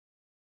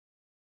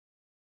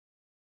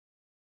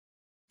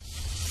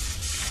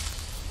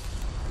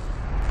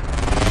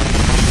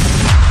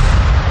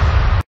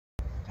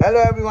Hello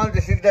everyone,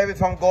 this is David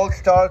from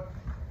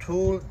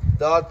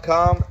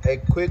goldstartool.com. A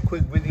quick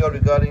video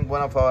regarding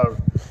one of our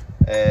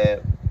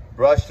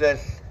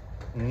brushless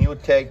new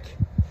tech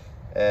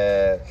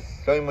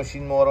sewing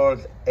machine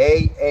motors,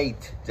 A8.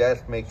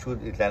 Just make sure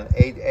it's an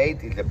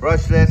A8. It's a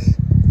brushless.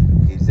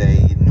 It's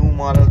a new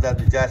model that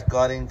we just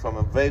got in from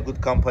a very good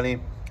company.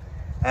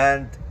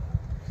 And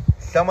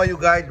some of you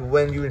guys,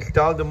 when you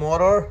install the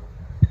motor,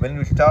 when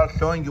you start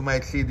sewing, you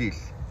might see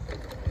this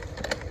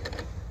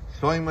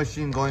sewing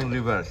machine going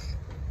reverse.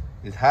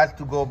 It has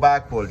to go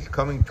backwards,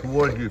 coming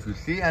towards you, if you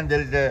see, and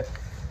there is a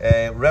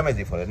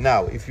remedy for it.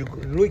 Now, if you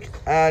look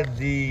at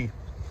the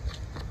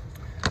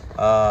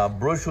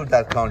brochure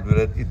that comes with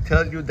it, it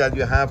tells you that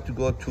you have to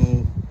go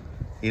to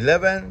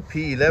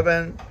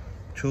P11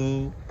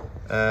 to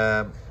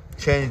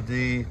change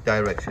the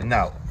direction.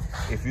 Now,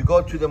 if you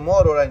go to the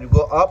motor and you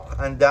go up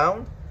and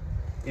down,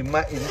 it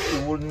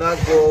will not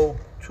go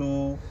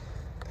to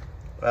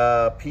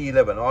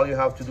P11. All you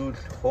have to do is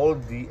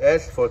hold the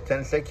S for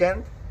 10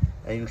 seconds,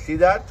 and you see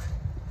that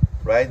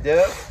right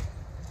there,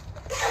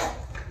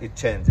 it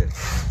changes.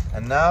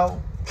 And now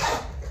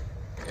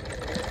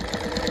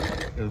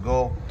it'll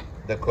go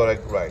the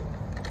correct way.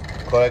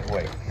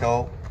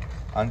 So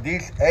on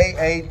these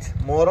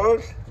A8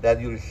 motors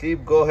that you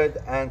receive, go ahead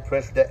and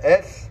press the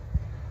S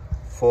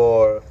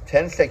for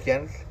 10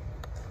 seconds,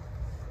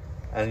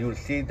 and you'll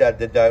see that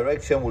the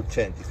direction will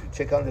change. If you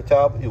check on the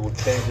top, it will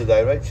change the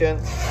direction.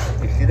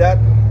 You see that?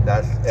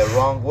 That's a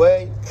wrong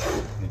way.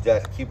 You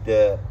just keep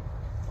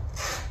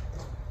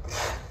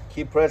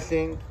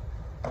pressing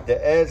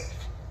the S,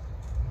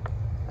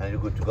 and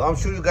you're good to go. I'm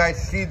sure you guys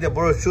see the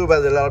brochure,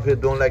 but a lot of people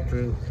don't like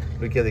to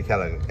look at the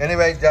calendar.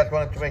 Anyway, just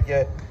wanted to make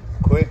a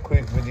quick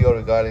video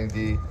regarding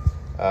the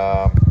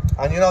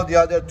and you know, the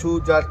other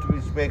two, just to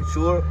make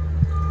sure,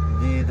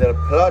 the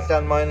plus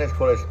and minus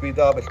for a speed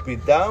up, a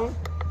speed down,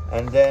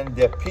 and then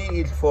the P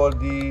is for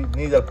the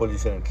needle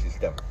positioning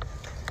system.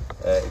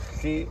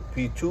 See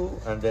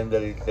P2, and then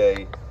there is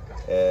a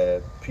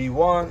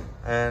P1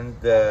 and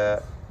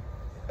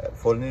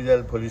for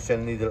needle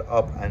position, needle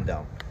up and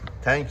down.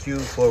 Thank you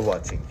for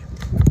watching.